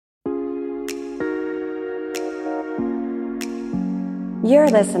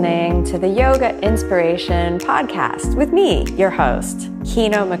You're listening to the Yoga Inspiration Podcast with me, your host,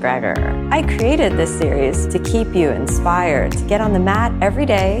 Kino McGregor. I created this series to keep you inspired to get on the mat every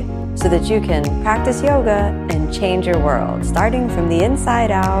day so that you can practice yoga and change your world, starting from the inside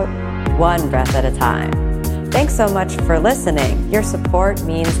out, one breath at a time. Thanks so much for listening. Your support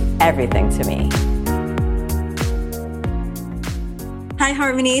means everything to me. Hi,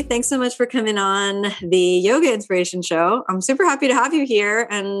 Harmony. Thanks so much for coming on the Yoga Inspiration Show. I'm super happy to have you here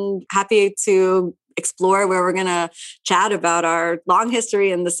and happy to explore where we're going to chat about our long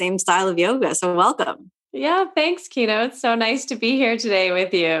history in the same style of yoga. So welcome. Yeah, thanks, Kino. It's so nice to be here today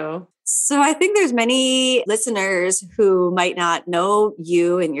with you. So I think there's many listeners who might not know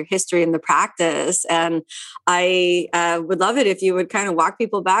you and your history and the practice. And I would love it if you would kind of walk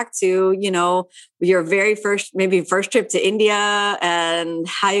people back to, your very first trip to India and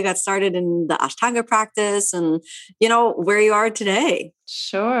how you got started in the Ashtanga practice and, where you are today.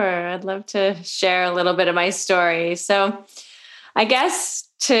 Sure. I'd love to share a little bit of my story. So I guess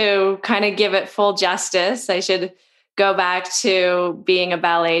to kind of give it full justice, I should go back to being a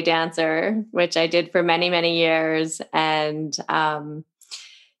ballet dancer, which I did for many, many years, and,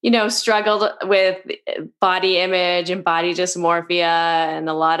 struggled with body image and body dysmorphia and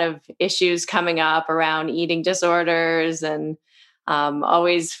a lot of issues coming up around eating disorders and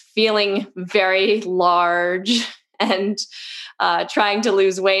always feeling very large and trying to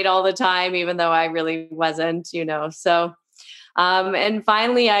lose weight all the time, even though I really wasn't, so... and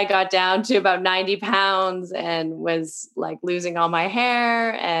finally, I got down to about 90 pounds and was like losing all my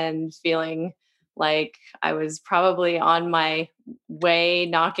hair and feeling like I was probably on my way,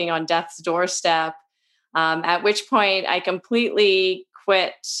 knocking on death's doorstep. At which point I completely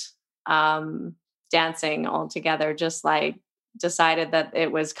quit dancing altogether, just like decided that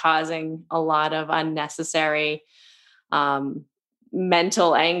it was causing a lot of unnecessary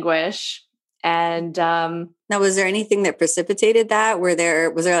mental anguish. And now, was there anything that precipitated that? Was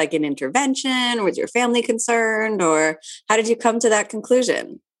there like an intervention? Was your family concerned, or how did you come to that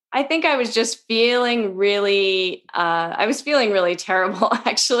conclusion? I think I was just feeling really terrible,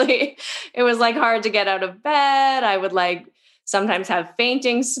 actually. It was like hard to get out of bed. I would like sometimes have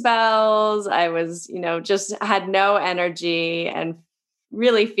fainting spells. I was, just had no energy and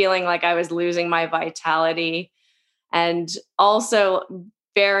really feeling like I was losing my vitality. And also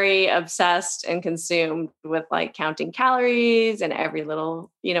very obsessed and consumed with like counting calories, and every little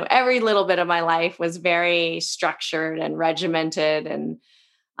bit of my life was very structured and regimented. And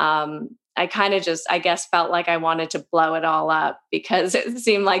I kind of just, I guess, felt like I wanted to blow it all up because it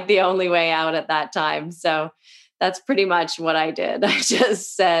seemed like the only way out at that time. So that's pretty much what I did. I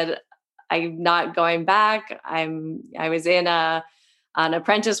just said, I'm not going back. I was in an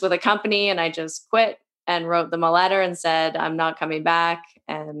apprentice with a company, and I just quit and wrote them a letter and said, I'm not coming back.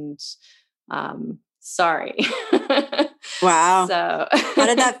 And sorry. Wow. So how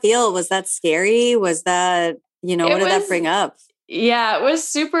did that feel? Was that scary? Was that, what did that bring up? Yeah,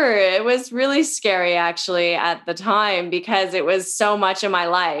 it was really scary actually at the time because it was so much of my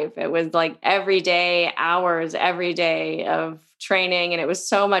life. It was like every day, hours every day of training. And it was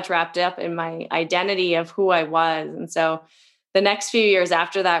so much wrapped up in my identity of who I was. And so the next few years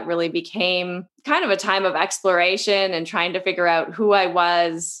after that really became kind of a time of exploration and trying to figure out who I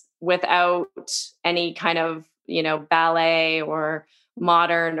was without any kind of, ballet or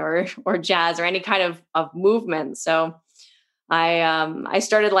modern or jazz or any kind of movement. So I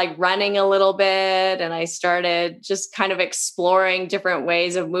started like running a little bit, and I started just kind of exploring different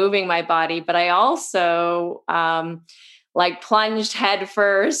ways of moving my body. But I also like plunged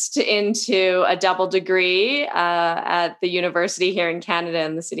headfirst into a double degree at the university here in Canada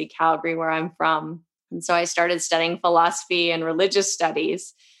in the city of Calgary, where I'm from. And so I started studying philosophy and religious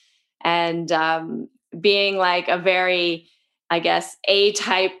studies, and being like a very, I guess,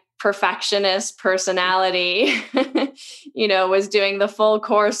 A-type perfectionist personality, was doing the full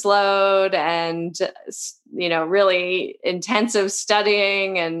course load and, really intensive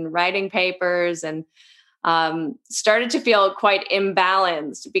studying and writing papers, and started to feel quite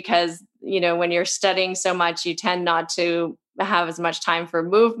imbalanced because, when you're studying so much, you tend not to have as much time for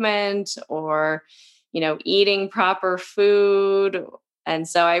movement or, eating proper food. And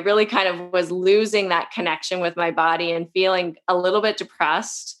so I really kind of was losing that connection with my body and feeling a little bit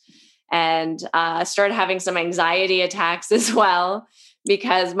depressed, and started having some anxiety attacks as well,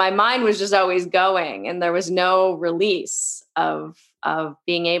 because my mind was just always going and there was no release of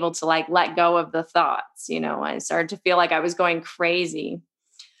being able to like let go of the thoughts. I started to feel like I was going crazy.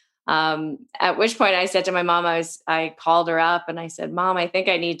 At which point I said to my mom, I called her up and I said, Mom, I think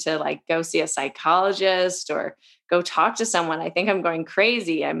I need to like go see a psychologist or go talk to someone. I think I'm going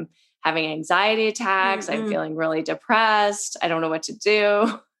crazy. I'm having anxiety attacks. I'm feeling really depressed. I don't know what to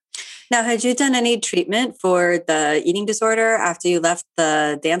do. Now, had you done any treatment for the eating disorder after you left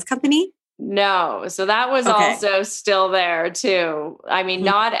the dance company? No. So that was also still there too. I mean,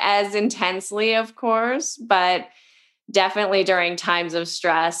 not as intensely, of course, but definitely during times of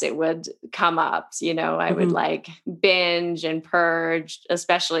stress, it would come up. I would like binge and purge,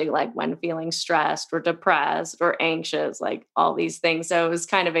 especially like when feeling stressed or depressed or anxious, like all these things. So it was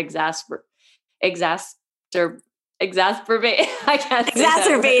kind of exacerbated. I can't say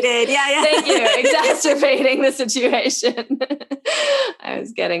exacerbated. Yeah. Thank you. Exacerbating the situation. I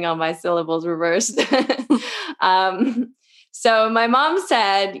was getting all my syllables reversed. So my mom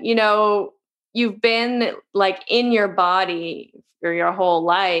said, you've been like in your body for your whole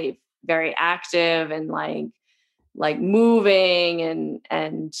life, very active and like moving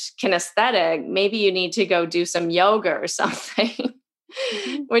and kinesthetic. Maybe you need to go do some yoga or something,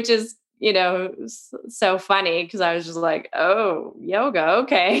 which is, so funny because I was just like, oh, yoga.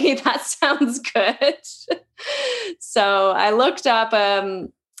 Okay. That sounds good. So I looked up a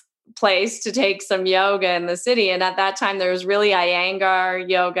place to take some yoga in the city. And at that time there was really Iyengar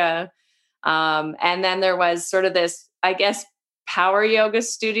yoga. And then there was sort of this, I guess, power yoga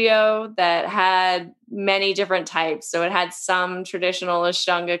studio that had many different types. So it had some traditional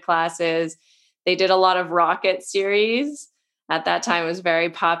Ashtanga classes. They did a lot of rocket series. At that time, it was very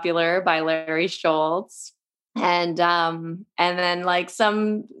popular by Larry Schultz. And then like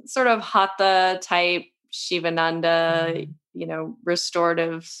some sort of Hatha type Shivananda,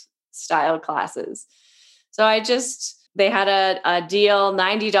 restorative style classes. So they had a deal,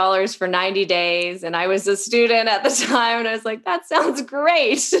 $90 for 90 days. And I was a student at the time and I was like, that sounds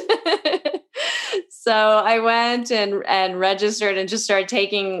great. So I went and registered and just started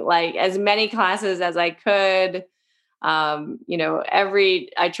taking like as many classes as I could.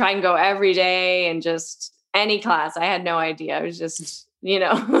 I try and go every day and just any class. I had no idea. I was just,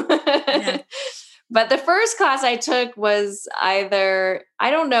 yeah. But the first class I took was I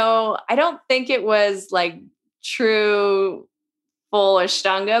don't think it was like true full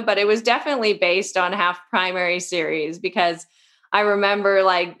Ashtanga, but it was definitely based on half primary series because I remember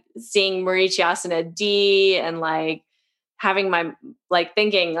like seeing Marichyasana D and like having my like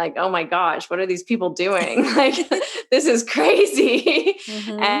thinking like, oh my gosh, what are these people doing? Like, this is crazy.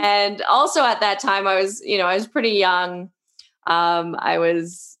 And also at that time I was pretty young. I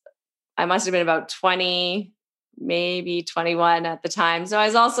must have been about 20, maybe 21 at the time. So I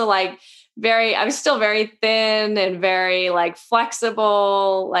was also like I was still very thin and very like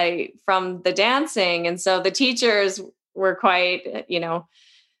flexible, like from the dancing. And so the teachers were quite,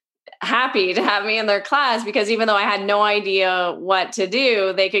 happy to have me in their class because even though I had no idea what to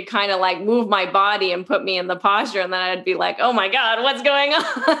do, they could kind of like move my body and put me in the posture. And then I'd be like, oh my God, what's going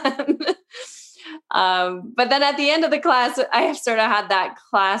on? But then at the end of the class, I sort of had that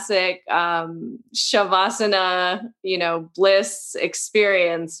classic Shavasana, bliss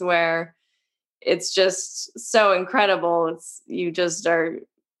experience where it's just so incredible. You just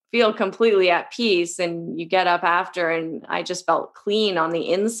feel completely at peace and you get up after, and I just felt clean on the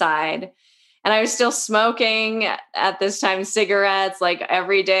inside. And I was still smoking at this time, cigarettes like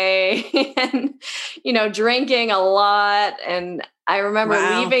every day and, drinking a lot. And I remember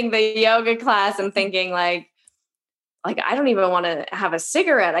leaving the yoga class and thinking like, I don't even want to have a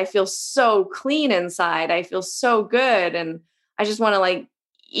cigarette. I feel so clean inside. I feel so good. And I just want to like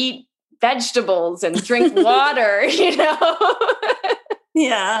eat vegetables and drink water,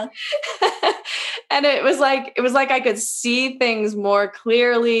 Yeah. And it was like I could see things more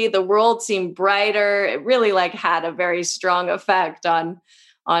clearly. The world seemed brighter. It really like had a very strong effect on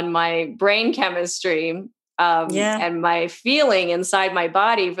my brain chemistry and my feeling inside my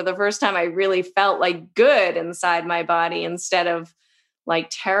body. For the first time, I really felt like good inside my body instead of like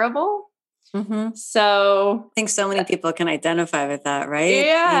terrible. So I think so many people can identify with that, right?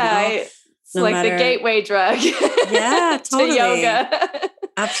 Yeah. It's no like matter... the gateway drug. Yeah, totally. To yoga.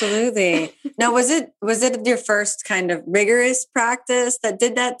 Absolutely. Now, was it your first kind of rigorous practice that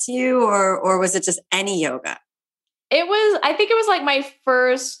did that to you, or was it just any yoga? I think it was like my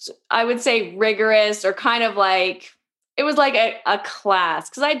first, I would say rigorous or kind of like, it was like a class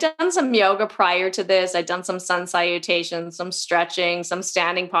because I'd done some yoga prior to this. I'd done some sun salutations, some stretching, some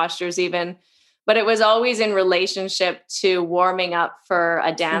standing postures even. But it was always in relationship to warming up for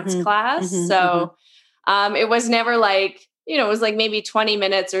a dance class. So it was never like, it was like maybe 20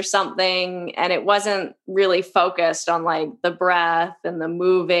 minutes or something. And it wasn't really focused on like the breath and the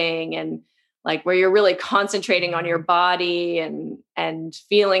moving and like where you're really concentrating on your body and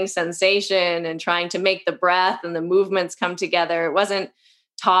feeling sensation and trying to make the breath and the movements come together. It wasn't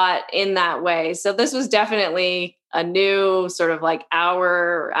taught in that way. So this was definitely a new sort of like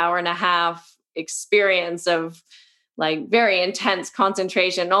hour and a half experience of like very intense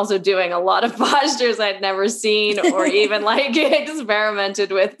concentration, also doing a lot of postures I'd never seen or even like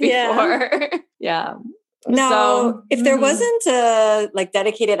experimented with before. Yeah. Now, if there wasn't a like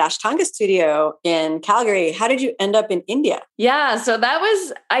dedicated Ashtanga studio in Calgary, how did you end up in India? Yeah. So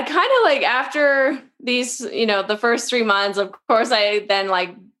I kind of like after these, the first 3 months, of course, I then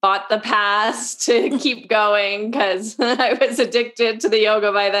like bought the pass to keep going because I was addicted to the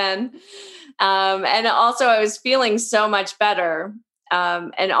yoga by then. And also I was feeling so much better.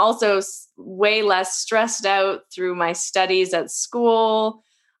 And also way less stressed out through my studies at school.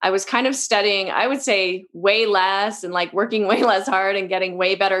 I was kind of studying, I would say way less and like working way less hard and getting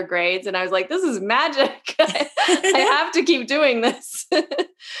way better grades. And I was like, this is magic. I have to keep doing this.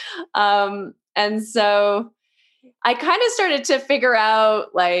 And so I kind of started to figure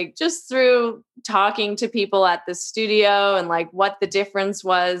out like just through talking to people at the studio and like what the difference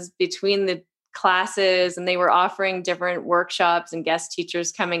was between the classes, and they were offering different workshops and guest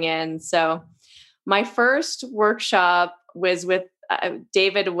teachers coming in. So my first workshop was with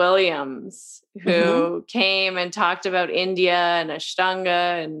David Williams, who came and talked about India and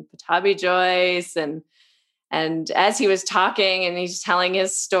Ashtanga and Pattabhi Jois. And as he was talking and he's telling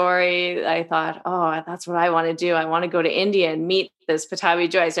his story, I thought, oh, that's what I want to do. I want to go to India and meet this Pattabhi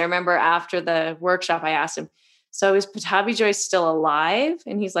Jois. I remember after the workshop, I asked him, so is Pattabhi Jois still alive?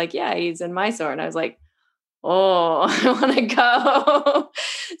 And he's like, yeah, he's in Mysore. And I was like, oh, I want to go.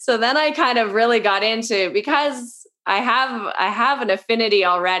 So then I kind of really got into, because I have an affinity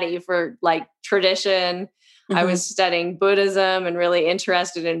already for like tradition. I was studying Buddhism and really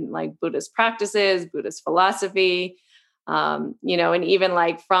interested in like Buddhist practices, Buddhist philosophy, and even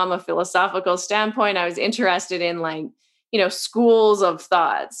like from a philosophical standpoint, I was interested in like, schools of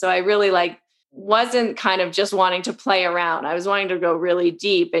thought. So I really like wasn't kind of just wanting to play around. I was wanting to go really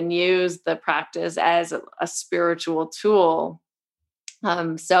deep and use the practice as a spiritual tool.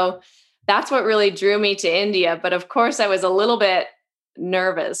 So that's what really drew me to India. But of course, I was a little bit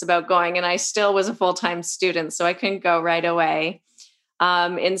nervous about going, and I still was a full-time student, so I couldn't go right away.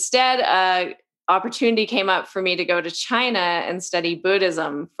 Instead, an opportunity came up for me to go to China and study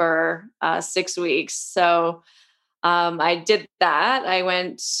Buddhism for 6 weeks. So I did that. I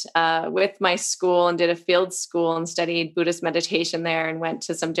went with my school and did a field school and studied Buddhist meditation there and went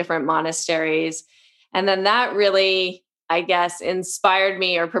to some different monasteries. And then that really, I guess, inspired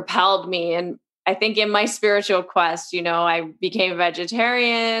me or propelled me. And I think in my spiritual quest, I became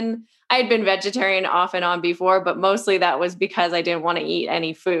vegetarian. I had been vegetarian off and on before, but mostly that was because I didn't want to eat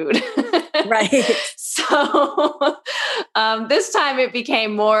any food. Right. So this time it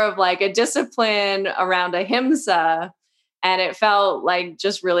became more of like a discipline around ahimsa. And it felt like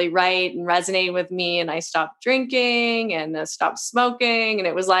just really right and resonated with me. And I stopped drinking and stopped smoking. And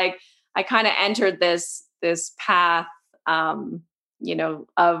it was like I kind of entered this path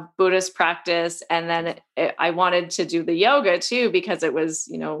of Buddhist practice. And then I wanted to do the yoga too, because it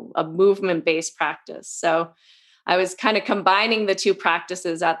was, a movement-based practice. So I was kind of combining the two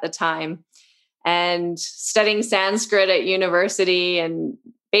practices at the time and studying Sanskrit at university, and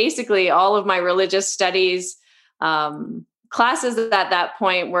basically all of my religious studies classes at that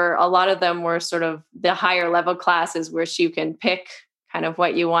point were, a lot of them were sort of the higher level classes where you can pick kind of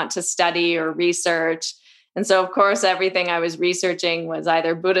what you want to study or research. And so, of course, everything I was researching was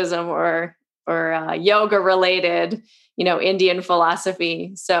either Buddhism or yoga related, Indian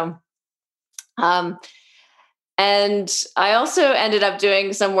philosophy. So, and I also ended up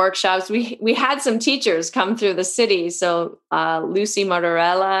doing some workshops. We had some teachers come through the city. So Lucy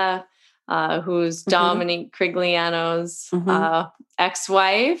Motorella, who's Dominique Crigliano's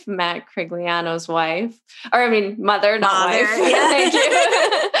ex-wife, Matt Crigliano's wife. Mother, not wife. Yeah. Thank you.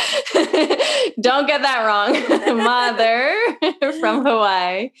 Don't get that wrong. Mother from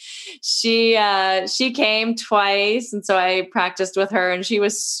Hawaii. She came twice, and so I practiced with her, and she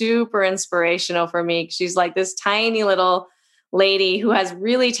was super inspirational for me. She's like this tiny little lady who has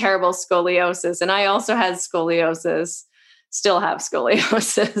really terrible scoliosis, and I also had scoliosis. Still have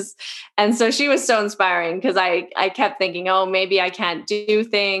scoliosis. And so she was so inspiring because I kept thinking, oh, maybe I can't do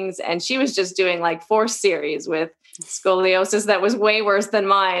things. And she was just doing like 4 series with scoliosis that was way worse than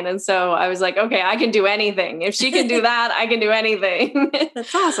mine. And so I was like, okay, I can do anything. If she can do that, I can do anything.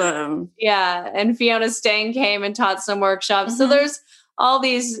 That's awesome. Yeah. And Fiona Stang came and taught some workshops. So Mm-hmm. there's all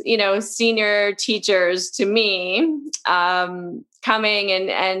these, senior teachers to me coming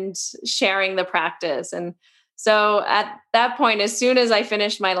and sharing the practice. And so at that point, as soon as I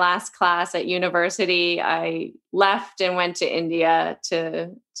finished my last class at university, I left and went to India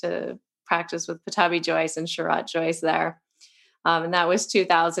to practice with Pattabhi Jois and Sharat Jois there. And that was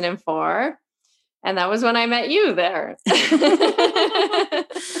 2004. And that was when I met you there.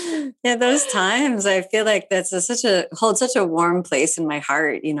 Yeah, those times I feel like that's holds such a warm place in my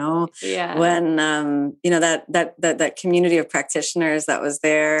heart, Yeah. when that community of practitioners that was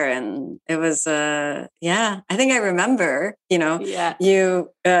there, and it was I think I remember, Yeah.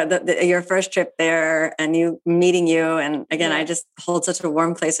 you your first trip there and you meeting you, and again, I just hold such a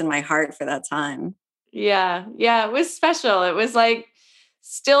warm place in my heart for that time. Yeah. Yeah, it was special. It was like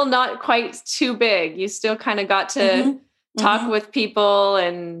still not quite too big. You still kind of got to talk with people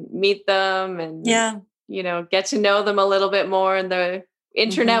and meet them and, get to know them a little bit more. And the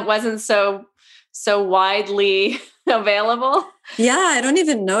internet wasn't so widely available. Yeah. I don't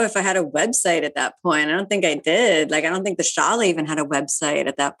even know if I had a website at that point. I don't think I did. Like, I don't think the Shala even had a website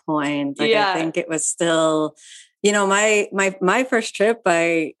at that point. Like, I think it was still, my first trip,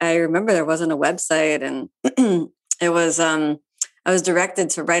 I remember there wasn't a website, and it was, I was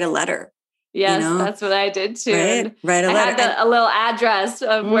directed to write a letter. Yes, that's what I did too. Right? Write a letter. I had a little address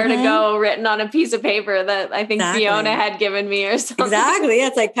of where to go written on a piece of paper that I think Fiona had given me or something. Exactly. Yeah,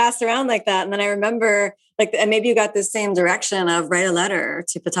 it's like passed around like that. And then I remember, and maybe you got the same direction of write a letter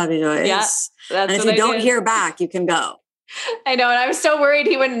to Pattabhi Jois. Yeah, and if you don't hear back, you can go. I know. And I was so worried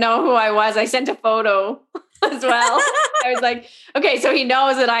he wouldn't know who I was. I sent a photo as well. I was like, okay, so he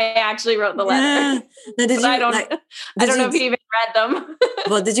knows that I actually wrote the letter. Yeah. I don't know if he even read them.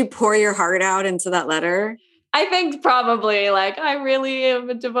 Well, did you pour your heart out into that letter? I think probably, I really am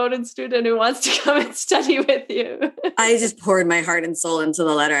a devoted student who wants to come and study with you. I just poured my heart and soul into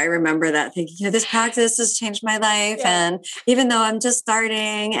the letter. I remember that thinking, this practice has changed my life. Yeah. And even though I'm just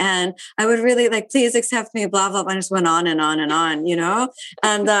starting, and I would really please accept me, blah, blah, blah. I just went on and on and on,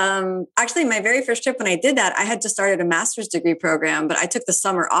 And actually my very first trip when I did that, I had just started a master's degree program, but I took the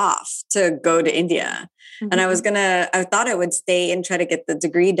summer off to go to India. And I thought I would stay and try to get the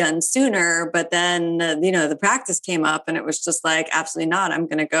degree done sooner. But then, the practice came up and it was just like, absolutely not. I'm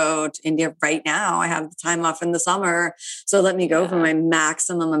going to go to India right now. I have the time off in the summer. So let me go for my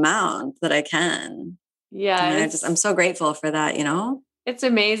maximum amount that I can. Yeah. And I'm so grateful for that, It's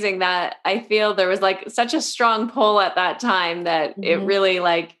amazing that I feel there was such a strong pull at that time that it really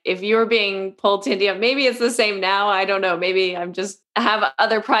if you were being pulled to India, maybe it's the same now. I don't know. Maybe I have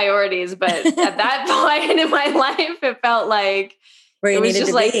other priorities, but at that point in my life, it felt like where you needed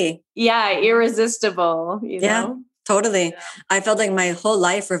to be. Yeah, irresistible, you know? Totally. Yeah. I felt like my whole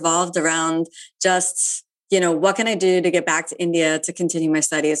life revolved around just, what can I do to get back to India to continue my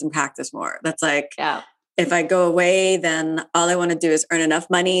studies and practice more? That's if I go away, then all I want to do is earn enough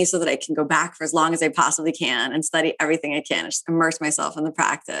money so that I can go back for as long as I possibly can and study everything I can and just immerse myself in the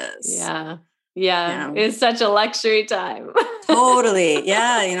practice. Yeah. Yeah. It's such a luxury time. Totally.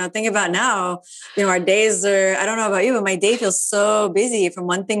 Yeah. Think about now, our days are, I don't know about you, but my day feels so busy from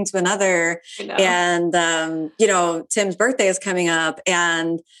one thing to another. And, Tim's birthday is coming up,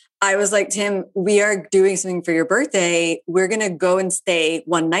 and I was like, Tim, we are doing something for your birthday. We're going to go and stay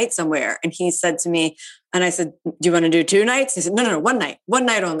one night somewhere. And he said to me, and I said, do you want to do 2 nights? He said, no, 1 night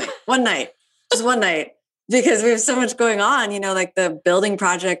only, 1 night, just 1 night. Because we have so much going on, the building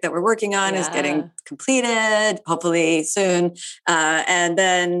project that we're working on is getting completed, hopefully soon. And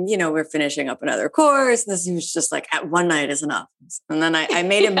then, we're finishing up another course. And this was just at 1 night is enough. And then I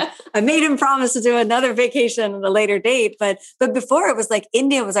made him, I made him promise to do another vacation at a later date. But before it was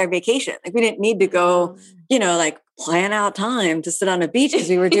India was our vacation. We didn't need to go, plan out time to sit on a beach because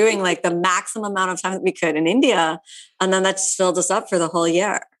we were doing the maximum amount of time that we could in India. And then that just filled us up for the whole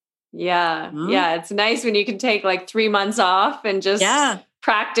year. Yeah. Yeah. It's nice when you can take 3 months off and just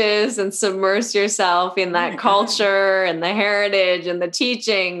practice and submerge yourself in that culture and the heritage and the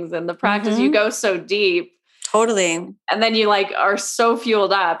teachings and the practice. You go so deep. Totally. And then you are so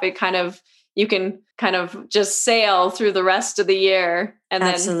fueled up. You can kind of just sail through the rest of the year. And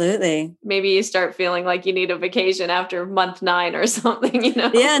then maybe you start feeling like you need a vacation after month 9 or something,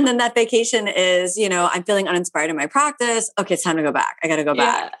 Yeah. And then that vacation is, I'm feeling uninspired in my practice. Okay, it's time to go back. I got to go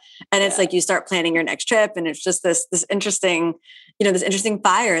back. And it's you start planning your next trip, and it's just this interesting, this interesting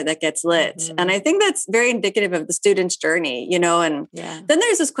fire that gets lit. Mm-hmm. And I think that's very indicative of the student's journey, and then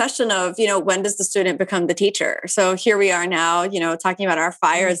there's this question of, when does the student become the teacher? So here we are now, talking about our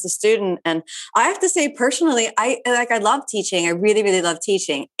fire as a student. And I have to say personally, I love teaching. I really, really love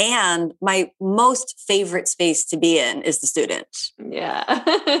teaching. And my most favorite space to be in is the student. Yeah.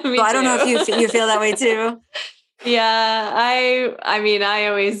 So I don't know if you feel that way too. Yeah. I mean, I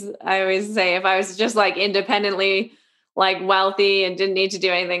always say if I was just like independently like wealthy and didn't need to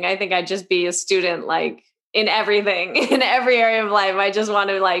do anything, I think I'd just be a student, like in everything, in every area of life. I just want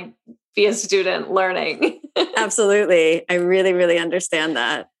to like be a student learning. Absolutely. I really, really understand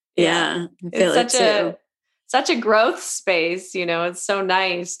that. Yeah. I feel it's such a growth space, it's so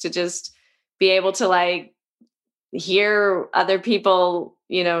nice to just be able to like hear other people,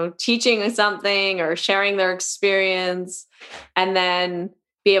 teaching something or sharing their experience, and then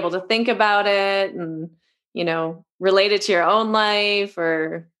be able to think about it and, relate it to your own life,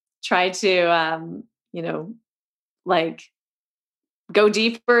 or try to, like go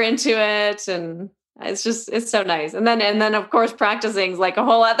deeper into it. And it's so nice. And then of course, practicing is like a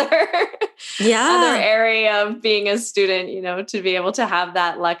whole other, other area of being a student, to be able to have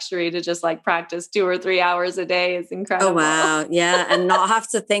that luxury to just like practice 2 or 3 hours a day is incredible. Oh, wow. Yeah. And not have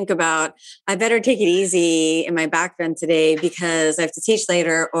to think about, I better take it easy in my background today because I have to teach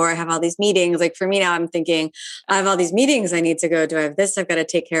later, or I have all these meetings. Like for me now, I'm thinking I have all these meetings I need to go to. I have this I've got to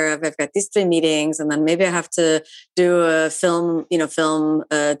take care of. I've got these 3 meetings, and then maybe I have to do a film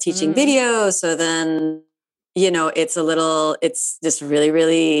teaching video. So then, it's just really,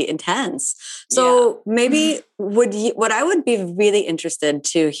 really intense. So maybe what I would be really interested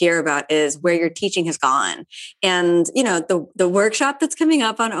to hear about is where your teaching has gone. And, the workshop that's coming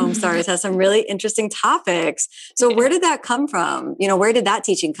up on OmStars has some really interesting topics. So where did that come from? Where did that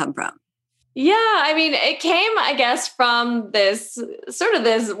teaching come from? Yeah, I mean, it came, I guess, from this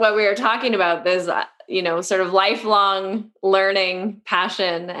what we were talking about, this, sort of lifelong learning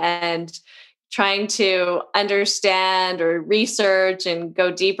passion and trying to understand or research and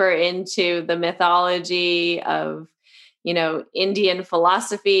go deeper into the mythology of, Indian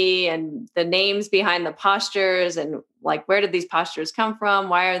philosophy and the names behind the postures, and like, where did these postures come from?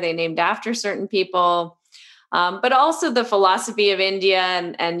 Why are they named after certain people? But also the philosophy of India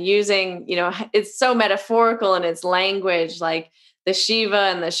and using, it's so metaphorical in its language, like the Shiva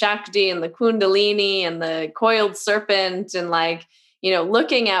and the Shakti and the Kundalini and the coiled serpent, and like,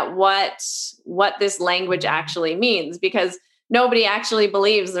 looking at what this language actually means, because nobody actually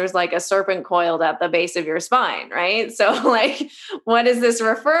believes there's like a serpent coiled at the base of your spine, right? So like, what is this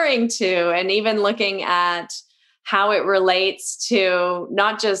referring to? And even looking at how it relates to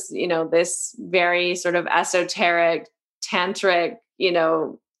not just, this very sort of esoteric tantric,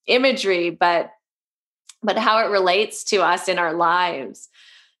 imagery, but how it relates to us in our lives.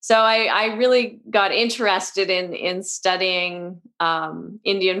 So I really got interested in studying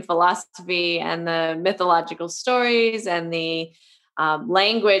Indian philosophy and the mythological stories and the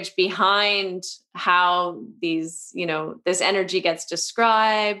language behind how these, this energy gets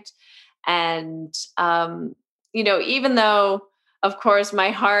described. And, even though, of course, my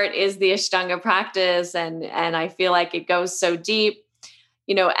heart is the Ashtanga practice, and I feel like it goes so deep,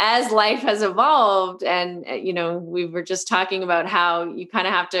 as life has evolved, and, we were just talking about how you kind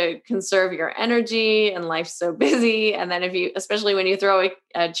of have to conserve your energy and life's so busy. And then especially when you throw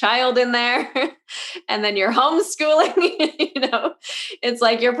a child in there and then you're homeschooling, it's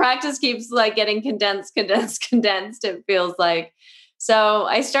like your practice keeps like getting condensed, it feels like. So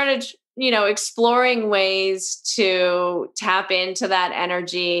I started, exploring ways to tap into that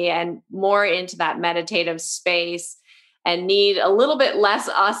energy and more into that meditative space, and need a little bit less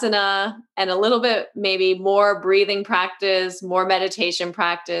asana and a little bit maybe more breathing practice, more meditation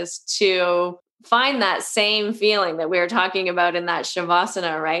practice to find that same feeling that we were talking about in that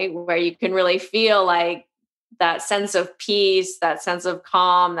Shavasana, right? Where you can really feel like that sense of peace, that sense of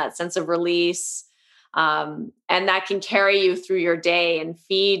calm, that sense of release. And that can carry you through your day and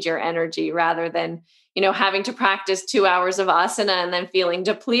feed your energy, rather than, having to practice 2 hours of asana and then feeling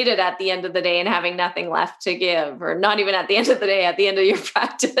depleted at the end of the day and having nothing left to give, or not even at the end of the day, at the end of your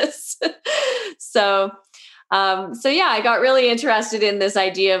practice. So yeah, I got really interested in this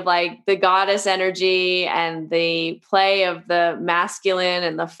idea of like the goddess energy and the play of the masculine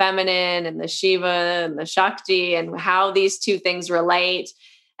and the feminine and the Shiva and the Shakti, and how these two things relate.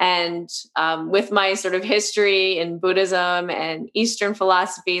 And with my sort of history in Buddhism and Eastern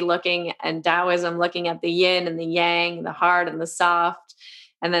philosophy, and Taoism, looking at the yin and the yang, the hard and the soft,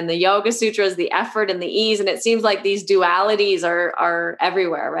 and then the Yoga Sutras, the effort and the ease. And it seems like these dualities are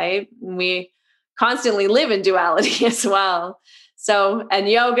everywhere, right? And we constantly live in duality as well. So, and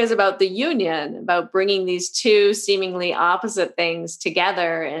yoga is about the union, about bringing these two seemingly opposite things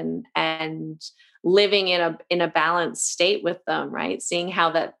together and living in a balanced state with them, right? Seeing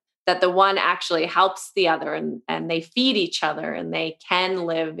how that the one actually helps the other, and they feed each other, and they can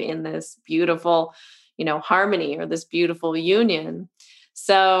live in this beautiful, harmony, or this beautiful union.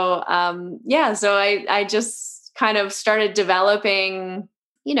 So, so I just kind of started developing,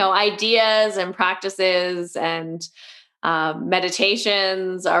 ideas and practices and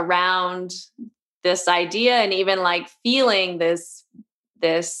meditations around this idea, and even like feeling this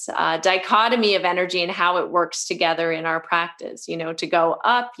dichotomy of energy and how it works together in our practice. To go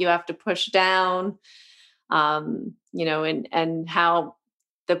up, you have to push down, and how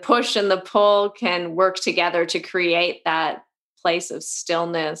the push and the pull can work together to create that place of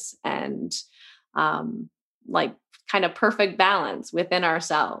stillness and like kind of perfect balance within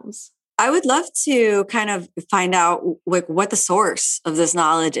ourselves. I would love to kind of find out like what the source of this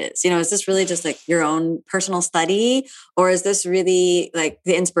knowledge is. Is this really just like your own personal study, or is this really like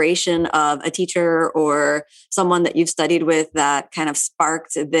the inspiration of a teacher or someone that you've studied with that kind of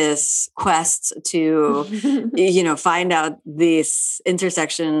sparked this quest to, find out this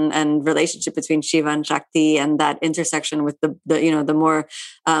intersection and relationship between Shiva and Shakti, and that intersection with the more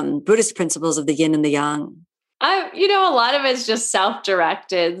Buddhist principles of the yin and the yang? A lot of it's just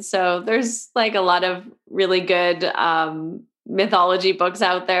self-directed. So there's like a lot of really good mythology books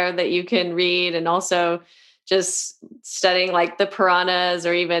out there that you can read, and also just studying like the Puranas,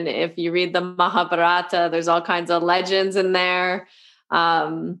 or even if you read the Mahabharata, there's all kinds of legends in there.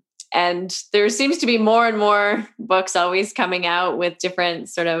 And there seems to be more and more books always coming out with different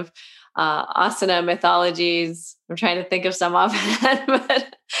sort of asana mythologies. I'm trying to think of some offhand,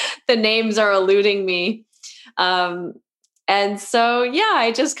 but the names are eluding me. And so,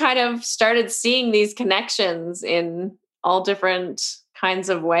 I just kind of started seeing these connections in all different kinds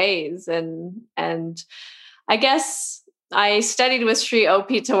of ways. And I guess I studied with Sri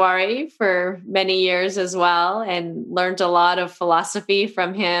O.P. Tiwari for many years as well, and learned a lot of philosophy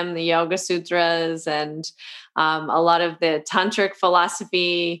from him, the Yoga Sutras, and a lot of the tantric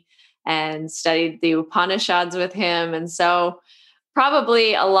philosophy, and studied the Upanishads with him. And so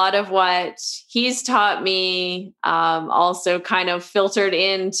probably a lot of what he's taught me also kind of filtered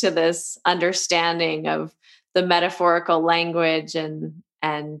into this understanding of the metaphorical language and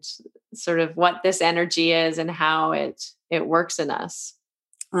sort of what this energy is and how it works in us.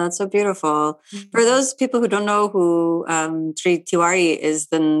 Well, that's so beautiful. For those people who don't know who Sri Tiwari is,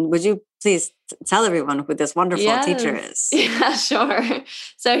 then would you please tell everyone who this wonderful teacher is? Yeah, sure.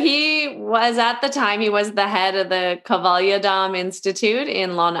 So he was, at the time, he was the head of the Kavalyadam Institute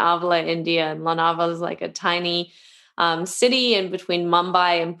in Lonavala, India. And Lonavala is like a tiny city in between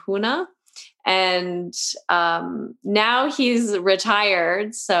Mumbai and Pune. And now he's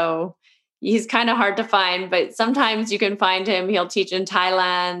retired, so he's kind of hard to find, but sometimes you can find him. He'll teach in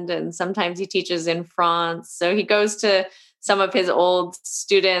Thailand, and sometimes he teaches in France. So he goes to some of his old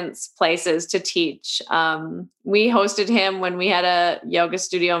students' places to teach. We hosted him when we had a yoga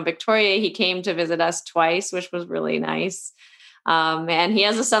studio in Victoria. He came to visit us twice, which was really nice. And he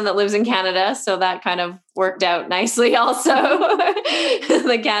has a son that lives in Canada, so that kind of worked out nicely also,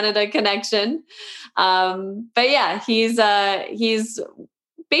 the Canada connection. But he's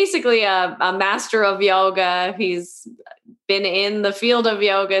basically a master of yoga. He's been in the field of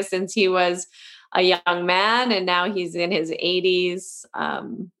yoga since he was a young man, and now he's in his 80s.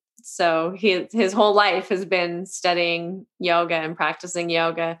 So his whole life has been studying yoga and practicing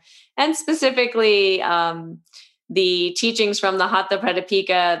yoga, and specifically the teachings from the Hatha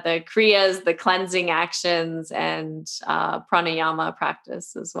Pradipika, the kriyas, the cleansing actions, and pranayama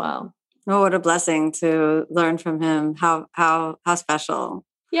practice as well. Oh, what a blessing to learn from him. How special.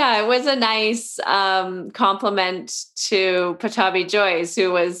 Yeah, it was a nice compliment to Pattabhi Jois,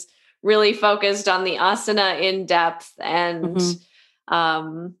 who was really focused on the asana in depth. And,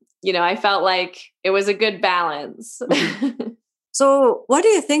 I felt like it was a good balance. So what do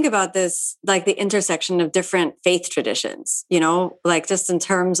you think about this, like the intersection of different faith traditions, like just in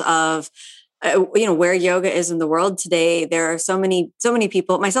terms of, where yoga is in the world today? There are so many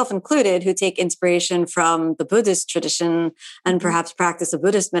people, myself included, who take inspiration from the Buddhist tradition and perhaps practice a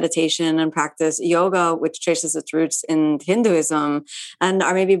Buddhist meditation and practice yoga, which traces its roots in Hinduism, and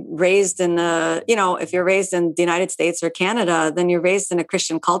are maybe raised in if you're raised in the United States or Canada, then you're raised in a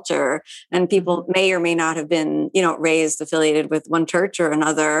Christian culture, and people may or may not have been, raised affiliated with one church or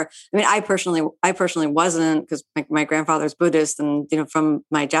another. I mean, I personally wasn't, because my grandfather's Buddhist, and, from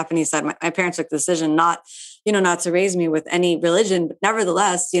my Japanese side, my parents parents took the decision not to raise me with any religion, but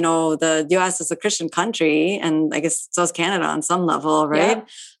nevertheless, the US is a Christian country, and I guess so is Canada on some level, right? Yep,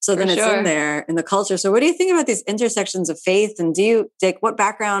 so then it's in there in the culture. So what do you think about these intersections of faith? And what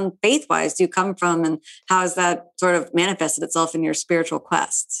background faith-wise do you come from, and how has that sort of manifested itself in your spiritual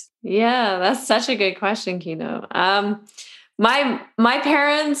quest? Yeah, that's such a good question, Kino. My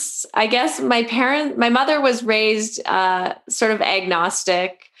parents, I guess my mother was raised sort of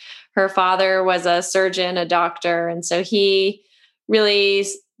agnostic. Her father was a surgeon, a doctor, and so he really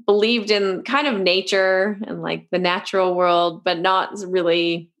believed in kind of nature and like the natural world, but not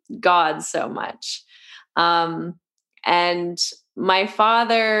really God so much. And my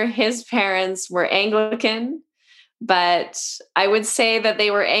father, his parents were Anglican, but I would say that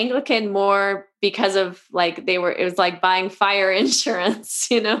they were Anglican more because of it was like buying fire insurance,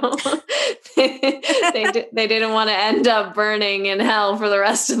 they didn't want to end up burning in hell for the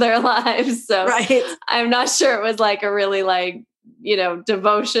rest of their lives. So right. I'm not sure it was like a really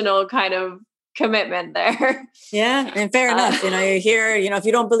devotional kind of commitment there. Yeah. And fair enough. You hear, if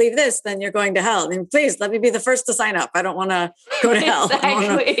you don't believe this, then you're going to hell. I mean, please let me be the first to sign up. I don't want to go to hell. Exactly. I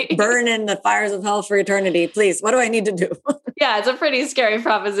want to burn in the fires of hell for eternity. Please. What do I need to do? Yeah. It's a pretty scary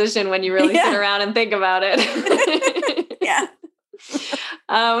proposition when you really sit around and think about it. Yeah.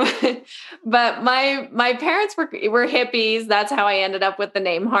 But my parents were hippies. That's how I ended up with the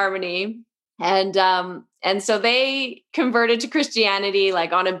name Harmony. And so they converted to Christianity,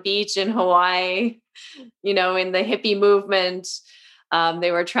 like on a beach in Hawaii, in the hippie movement.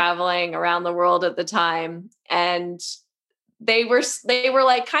 They were traveling around the world at the time, and they were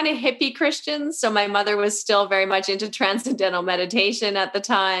like kind of hippie Christians. So my mother was still very much into transcendental meditation at the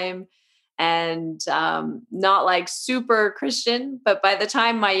time, and not like super Christian. But by the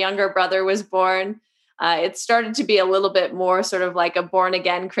time my younger brother was born, it started to be a little bit more sort of like a born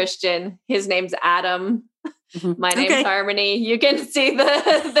again Christian. His name's Adam. My name's Harmony. You can see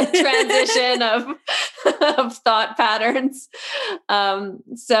the transition of thought patterns.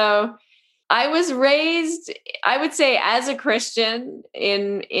 So I was raised, I would say, as a Christian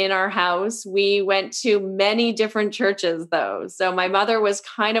in our house. We went to many different churches, though. So my mother was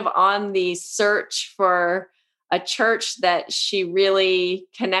kind of on the search for a church that she really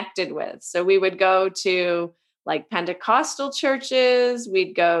connected with. So we would go to like Pentecostal churches,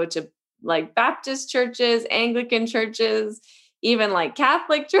 we'd go to like Baptist churches, Anglican churches, even like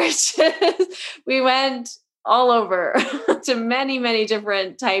Catholic churches. We went all over to many, many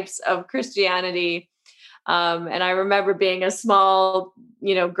different types of Christianity. And I remember being a small,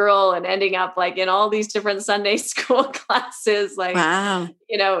 girl and ending up like in all these different Sunday school classes. Like, wow.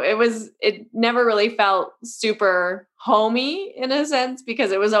 It never really felt super homey in a sense,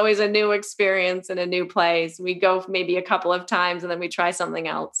 because it was always a new experience in a new place. We'd go maybe a couple of times and then we'd try something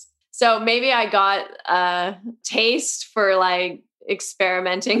else. So maybe I got a taste for like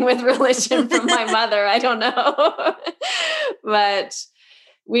experimenting with religion from my mother. I don't know. But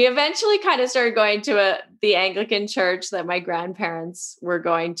we eventually kind of started going to the Anglican church that my grandparents were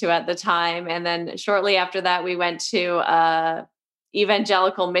going to at the time. And then shortly after that, we went to a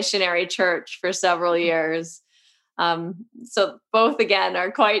evangelical missionary church for several years. So both, again,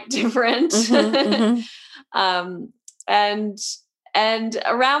 are quite different. And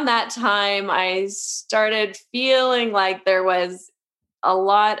around that time, I started feeling like there was a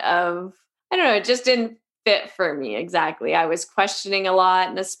lot of, I don't know, it just didn't fit for me exactly. I was questioning a lot.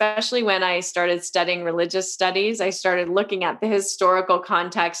 And especially when I started studying religious studies, I started looking at the historical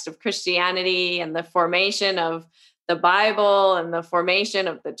context of Christianity and the formation of the Bible and the formation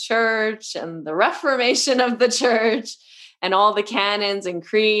of the church and the reformation of the church and all the canons and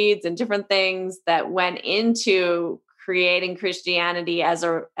creeds and different things that went into creating Christianity as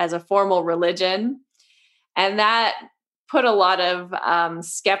a formal religion. And that put a lot of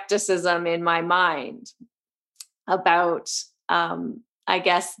skepticism in my mind about, I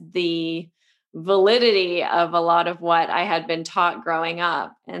guess, the validity of a lot of what I had been taught growing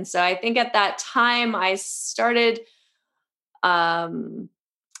up. And so I think at that time I started going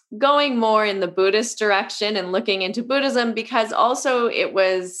more in the Buddhist direction and looking into Buddhism, because also it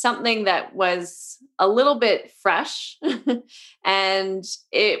was something that was a little bit fresh and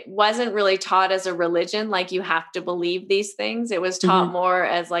it wasn't really taught as a religion. Like you have to believe these things. It was taught more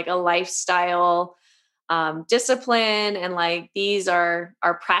as like a lifestyle discipline. And like, these are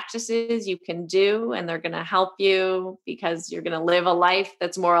practices you can do, and they're going to help you because you're going to live a life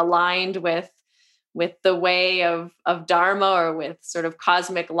that's more aligned with the way of Dharma, or with sort of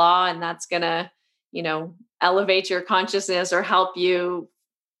cosmic law. And that's going to, elevate your consciousness or help you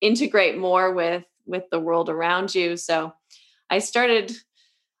integrate more with the world around you. So I started,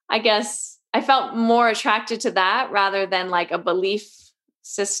 I guess, I felt more attracted to that rather than like a belief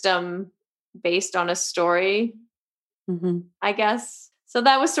system based on a story, I guess. So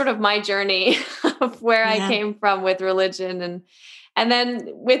that was sort of my journey of where I came from with religion. And then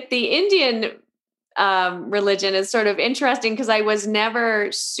with the Indian religion is sort of interesting because I was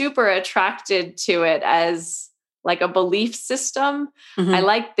never super attracted to it as like a belief system. I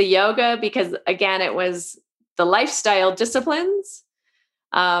liked the yoga because, again, it was the lifestyle disciplines.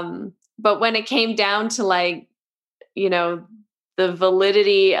 But when it came down to like, you know, the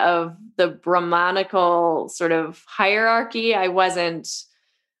validity of the Brahmanical sort of hierarchy, I wasn't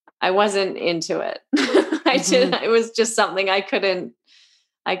into it. It was just something I couldn't,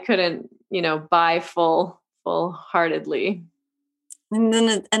 you know, buy full-heartedly. And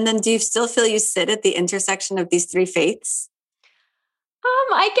then do you still feel you sit at the intersection of these three faiths?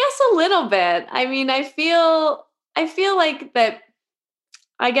 I guess a little bit. I mean, I feel like that,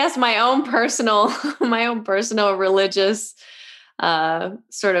 I guess my own personal religious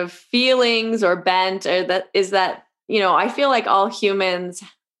sort of feelings or bent, or that is that, you know, I feel like all humans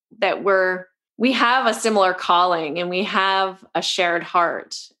that we have a similar calling and we have a shared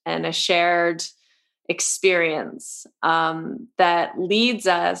heart and a shared experience that leads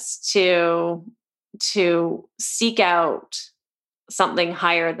us to seek out something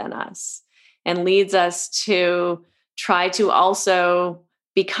higher than us and leads us to try to also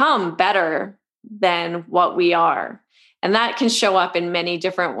become better than what we are. And that can show up in many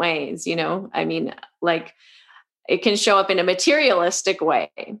different ways, you know. I mean, like it can show up in a materialistic way,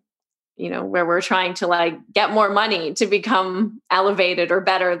 you know, where we're trying to like get more money to become elevated or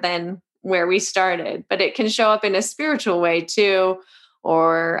better than where we started. But it can show up in a spiritual way too,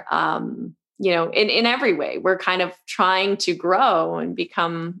 or you know, in every way. We're kind of trying to grow and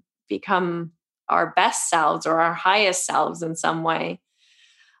become our best selves or our highest selves in some way.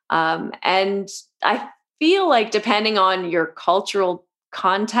 And I feel like depending on your cultural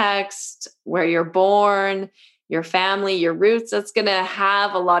context, where you're born, your family, your roots, that's going to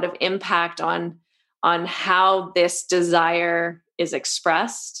have a lot of impact on how this desire is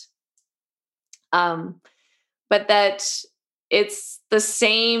expressed. But that it's the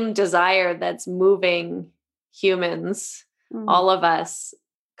same desire that's moving humans, all of us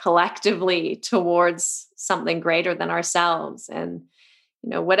collectively, towards something greater than ourselves. And, you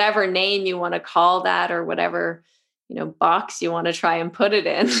know, whatever name you want to call that, or whatever, you know, box you want to try and put it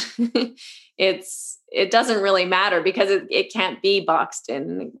in, it doesn't really matter because it can't be boxed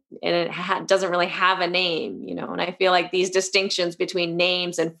in, and it doesn't really have a name, you know. And I feel like these distinctions between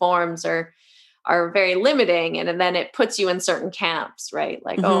names and forms are very limiting. And then it puts you in certain camps, right?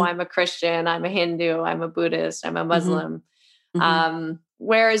 Like, oh, I'm a Christian, I'm a Hindu, I'm a Buddhist, I'm a Muslim.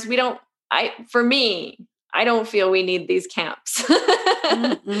 Whereas for me, I don't feel we need these camps.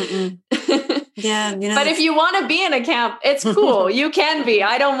 Yeah. You know, but if you want to be in a camp, it's cool. You can be.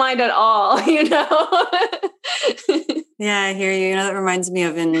 I don't mind at all, you know? Yeah, I hear you. You know, that reminds me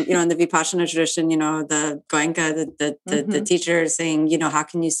of in the Vipassana tradition, you know, the Goenka, the teacher saying, you know, how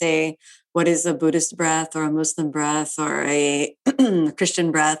can you say what is a Buddhist breath or a Muslim breath or a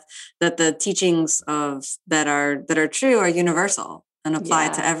Christian breath, that the teachings that are true are universal and apply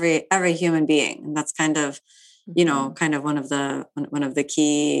to every human being. And that's kind of, you know, kind of one of the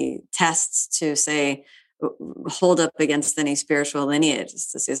key tests to say, hold up against any spiritual lineage.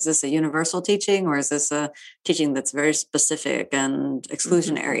 Is this a universal teaching, or is this a teaching that's very specific and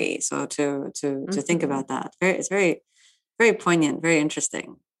exclusionary? So to think about that, it's very, very poignant, very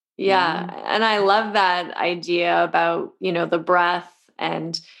interesting. Yeah. And I love that idea about, you know, the breath,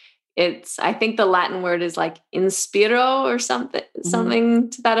 and I think the Latin word is like inspiro or something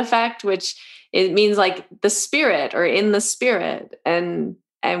to that effect, which it means like the spirit or in the spirit. And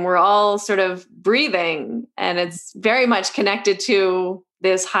we're all sort of breathing, and it's very much connected to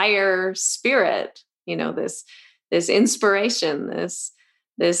this higher spirit, you know, this inspiration, this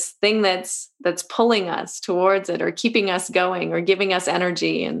thing that's pulling us towards it, or keeping us going, or giving us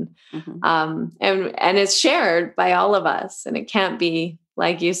energy. And it's shared by all of us, and it can't be,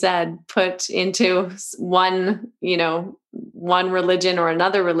 like you said, put into one religion or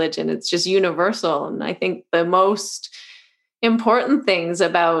another religion. It's just universal. And I think the most important things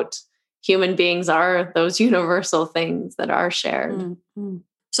about human beings are those universal things that are shared.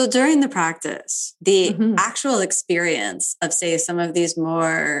 So during the practice, the actual experience of, say, some of these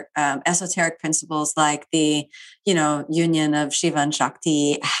more esoteric principles, like the, you know, union of Shiva and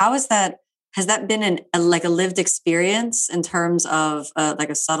Shakti, how is that? Has that been a lived experience in terms of like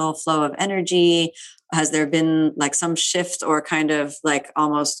a subtle flow of energy? Has there been like some shift or kind of like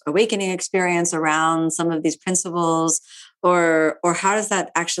almost awakening experience around some of these principles? or how does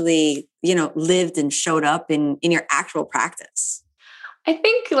that actually, lived and showed up in your actual practice? I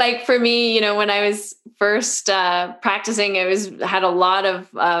think like for me, when I was first practicing, had a lot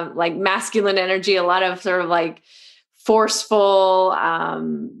of like masculine energy, a lot of sort of like forceful,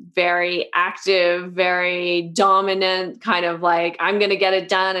 very active, very dominant, kind of like, I'm going to get it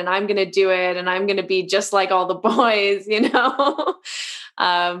done and I'm going to do it and I'm going to be just like all the boys,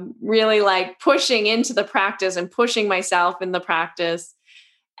 really like pushing into the practice and pushing myself in the practice.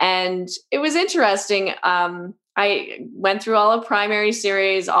 And it was interesting. I went through all of primary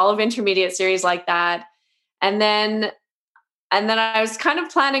series, all of intermediate series like that. And then I was kind of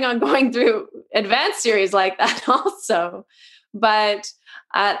planning on going through advanced series like that also. But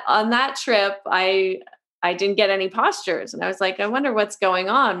on that trip, I didn't get any postures. And I was like, I wonder what's going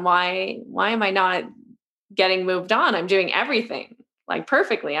on. Why am I not getting moved on? I'm doing everything like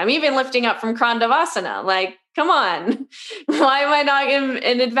perfectly. I'm even lifting up from Krandavasana. Like, come on. Why am I not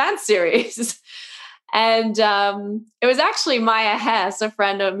in advanced series? And it was actually Maya Hess,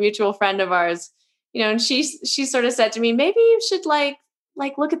 a mutual friend of ours, and she sort of said to me, maybe you should like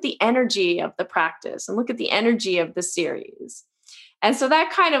look at the energy of the practice and look at the energy of the series. And so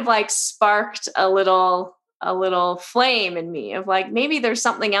that kind of like sparked a little flame in me of like, maybe there's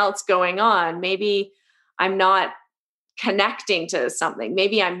something else going on. Maybe I'm not connecting to something.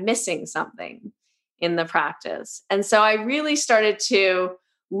 Maybe I'm missing something in the practice. And so I really started to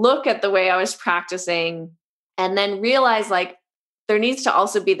look at the way I was practicing and then realize like there needs to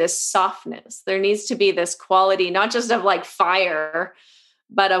also be this softness. There needs to be this quality, not just of like fire,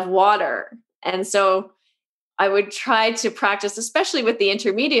 but of water. And so I would try to practice, especially with the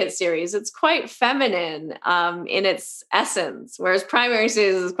intermediate series. It's quite feminine in its essence, whereas primary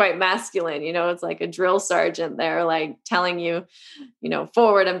series is quite masculine. It's like a drill sergeant there, like telling you,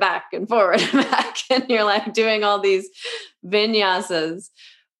 forward and back and forward and back. And you're like doing all these vinyasas.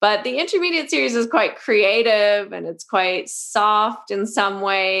 But the intermediate series is quite creative and it's quite soft in some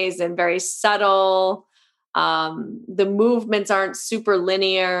ways and very subtle. The movements aren't super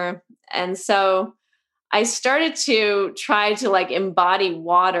linear. And so I started to try to like embody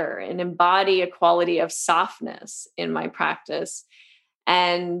water and embody a quality of softness in my practice.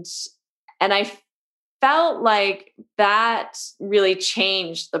 And I felt like that really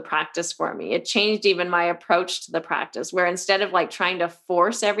changed the practice for me. It changed even my approach to the practice, where instead of like trying to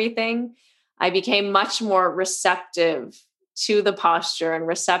force everything, I became much more receptive to the posture and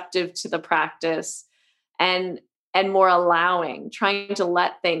receptive to the practice and more allowing, trying to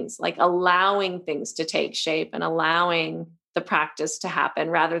let things, like allowing things to take shape and allowing the practice to happen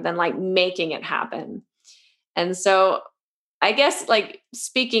rather than like making it happen. And so I guess like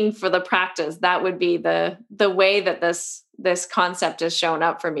speaking for the practice, that would be the way that this concept has shown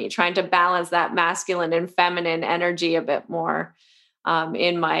up for me, trying to balance that masculine and feminine energy a bit more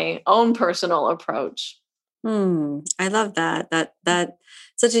in my own personal approach. I love that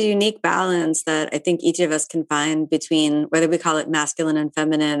such a unique balance that I think each of us can find between whether we call it masculine and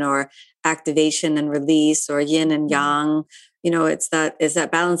feminine or activation and release or yin and yang. It's that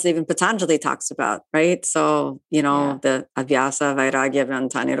balance that even Patanjali talks about, right? So, the Abhyasa, Vairagya,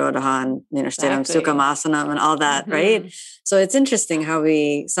 Tanirodha, Stiram, Sukhamasana and all that, right? So it's interesting how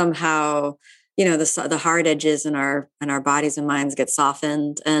we somehow, the hard edges in our bodies and minds get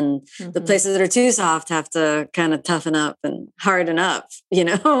softened, and the places that are too soft have to kind of toughen up and harden up,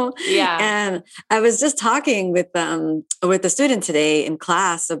 Yeah. And I was just talking with the student today in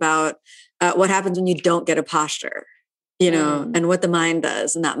class about what happens when you don't get a posture, and what the mind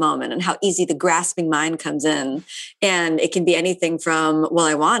does in that moment and how easy the grasping mind comes in. And it can be anything from, well,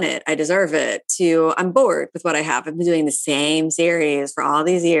 I want it, I deserve it, to I'm bored with what I have. I've been doing the same series for all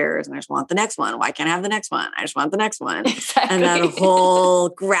these years and I just want the next one. Why can't I have the next one? I just want the next one. Exactly. And that whole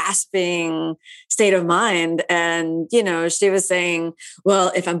grasping state of mind. And, she was saying,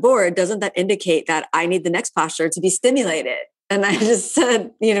 well, if I'm bored, doesn't that indicate that I need the next posture to be stimulated? And I just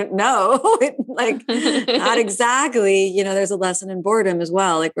said, no, like not exactly. There's a lesson in boredom as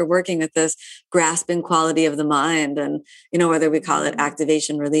well. Like we're working with this grasping quality of the mind, and whether we call it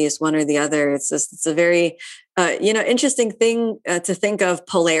activation, release, one or the other. It's a very interesting thing to think of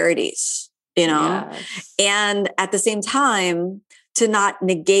polarities. Yes. And at the same time to not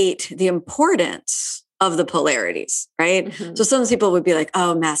negate the importance of the polarities, right? Mm-hmm. So some people would be like,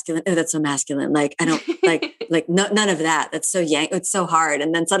 oh, masculine. Oh, that's so masculine. Like, I don't like none of that. That's so yang. It's so hard.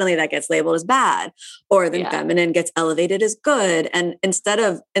 And then suddenly that gets labeled as bad, or then feminine gets elevated as good. And instead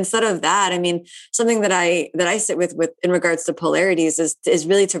of that, I mean, something that I sit with in regards to polarities is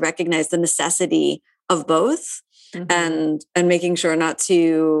really to recognize the necessity of both, and making sure not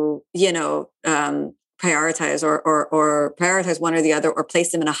to, prioritize or prioritize one or the other, or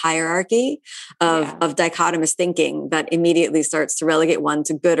place them in a hierarchy of dichotomous thinking that immediately starts to relegate one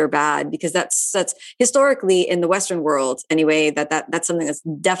to good or bad, because that's historically in the Western world anyway, that's something that's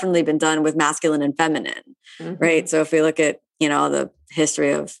definitely been done with masculine and feminine, right? So if we look at, the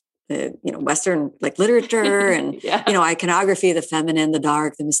history of Western like literature and, iconography, the feminine, the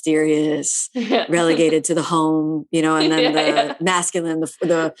dark, the mysterious, relegated to the home, and then the masculine,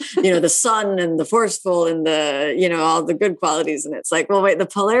 the sun and the forceful and the, all the good qualities. And it's like, well, wait, the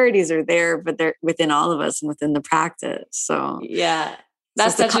polarities are there, but they're within all of us and within the practice. So,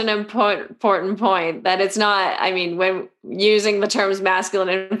 that's such an important point, that it's not, when using the terms masculine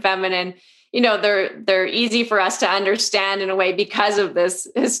and feminine, they're easy for us to understand in a way because of this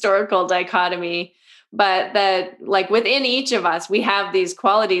historical dichotomy, but that like within each of us, we have these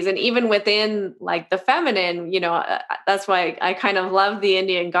qualities. And even within like the feminine, that's why I kind of love the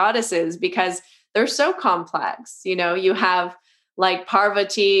Indian goddesses, because they're so complex. You have like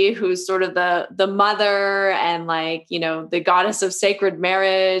Parvati, who's sort of the mother and like, the goddess of sacred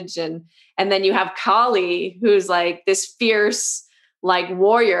marriage. And then you have Kali, who's like this fierce, like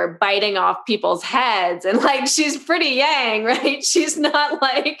warrior biting off people's heads. And like, she's pretty yang, right? She's not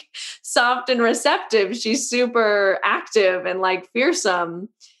like soft and receptive. She's super active and like fearsome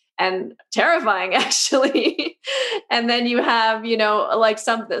and terrifying, actually. And then you have, like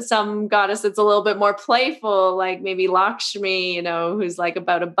some goddess that's a little bit more playful, like maybe Lakshmi, who's like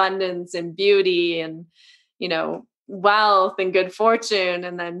about abundance and beauty and, wealth and good fortune.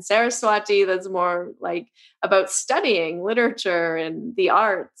 And then Saraswati, that's more like about studying literature and the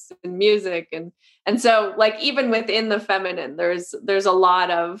arts and music. And so like, even within the feminine, there's a lot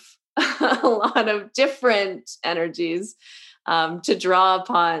of different energies to draw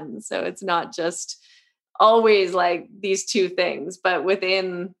upon. So it's not just always like these two things, but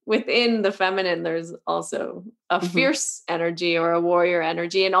within the feminine, there's also a fierce energy or a warrior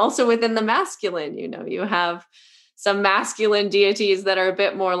energy. And also within the masculine, you have some masculine deities that are a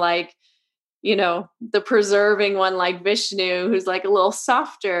bit more like, the preserving one, like Vishnu, who's like a little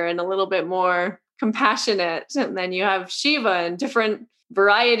softer and a little bit more compassionate. And then you have Shiva and different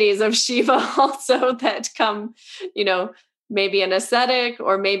varieties of Shiva also that come, maybe an ascetic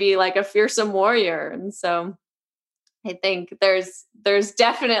or maybe like a fearsome warrior. And so I think there's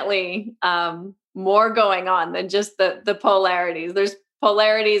definitely more going on than just the polarities. There's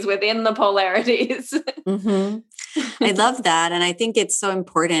polarities within the polarities. I love that. And I think it's so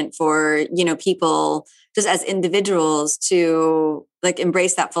important for, people just as individuals to like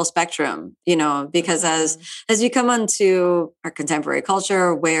embrace that full spectrum, because as you come onto our contemporary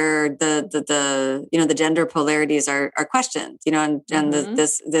culture where the gender polarities are questioned, and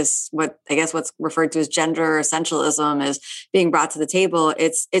this what I guess what's referred to as gender essentialism is being brought to the table.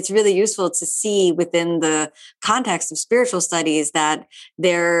 It's really useful to see within the context of spiritual studies that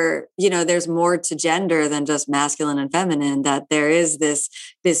there's more to gender than just masculine and feminine, that there is this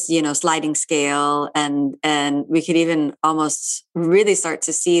sliding scale, and we could even almost really start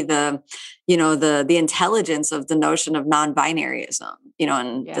to see the intelligence of the notion of non-binaryism,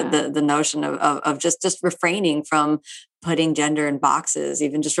 and the notion of just refraining from putting gender in boxes,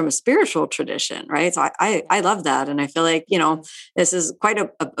 even just from a spiritual tradition, right? So I love that. And I feel like, this is quite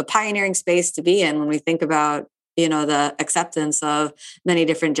a pioneering space to be in when we think about the acceptance of many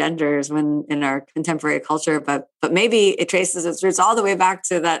different genders when in our contemporary culture, but maybe it traces its roots all the way back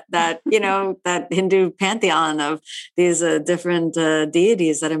to that that Hindu pantheon of these different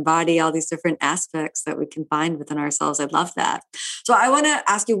deities that embody all these different aspects that we can find within ourselves. I love that. So I want to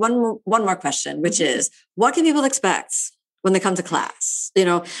ask you one more question, which is, what can people expect when they come to class?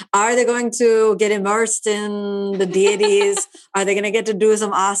 Are they going to get immersed in the deities? Are they going to get to do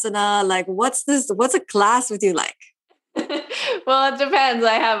some asana? Like, what's a class with you like? Well, it depends.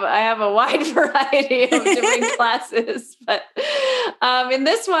 I have a wide variety of different classes, but in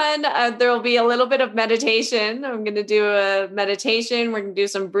this one, there will be a little bit of meditation. I'm going to do a meditation. We're going to do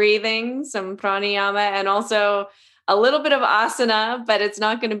some breathing, some pranayama, and also a little bit of asana, but it's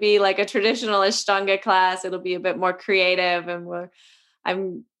not going to be like a traditional Ashtanga class. It'll be a bit more creative. And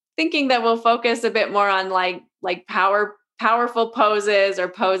I'm thinking that we'll focus a bit more on like powerful poses or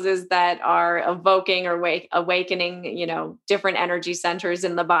poses that are evoking or awakening, different energy centers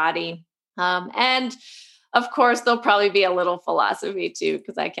in the body. And of course, there'll probably be a little philosophy too,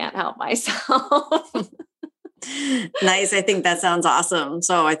 because I can't help myself. Nice. I think that sounds awesome.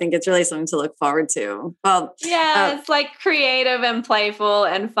 So I think it's really something to look forward to. Well, it's like creative and playful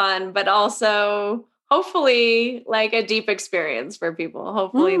and fun, but also hopefully like a deep experience for people.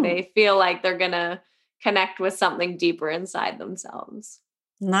 Hopefully they feel like they're going to connect with something deeper inside themselves.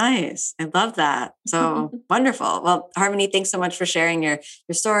 Nice. I love that. So wonderful. Well, Harmony, thanks so much for sharing your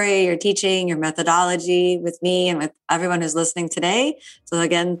story, your teaching, your methodology with me and with everyone who's listening today. So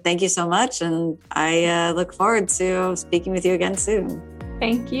again, thank you so much. And I look forward to speaking with you again soon.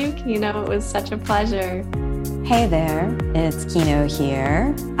 Thank you, Kino. It was such a pleasure. Hey there, it's Kino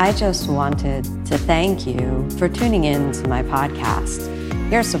here. I just wanted to thank you for tuning in to my podcast.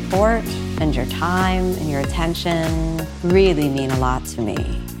 Your support and your time and your attention really mean a lot to me.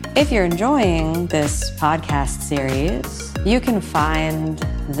 If you're enjoying this podcast series, you can find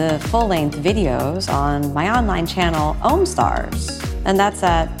the full-length videos on my online channel, OmStars, and that's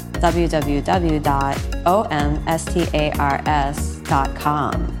at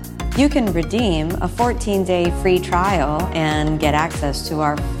www.omstars.com. You can redeem a 14-day free trial and get access to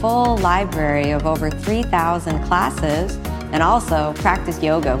our full library of over 3,000 classes and also practice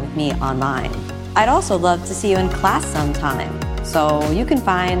yoga with me online. I'd also love to see you in class sometime. So you can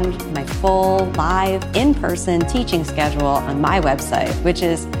find my full live in-person teaching schedule on my website, which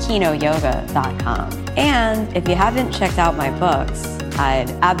is kinoyoga.com. And if you haven't checked out my books, I'd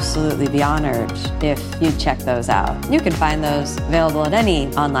absolutely be honored if you'd check those out. You can find those available at any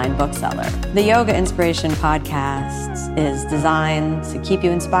online bookseller. The Yoga Inspiration Podcast is designed to keep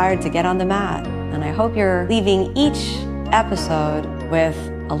you inspired to get on the mat. And I hope you're leaving each episode with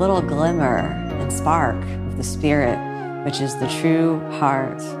a little glimmer and spark of the spirit, which is the true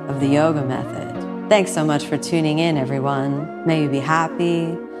heart of the yoga method. Thanks so much for tuning in, everyone. May you be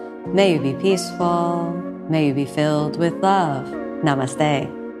happy. May you be peaceful. May you be filled with love.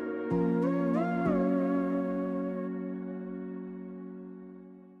 Namaste.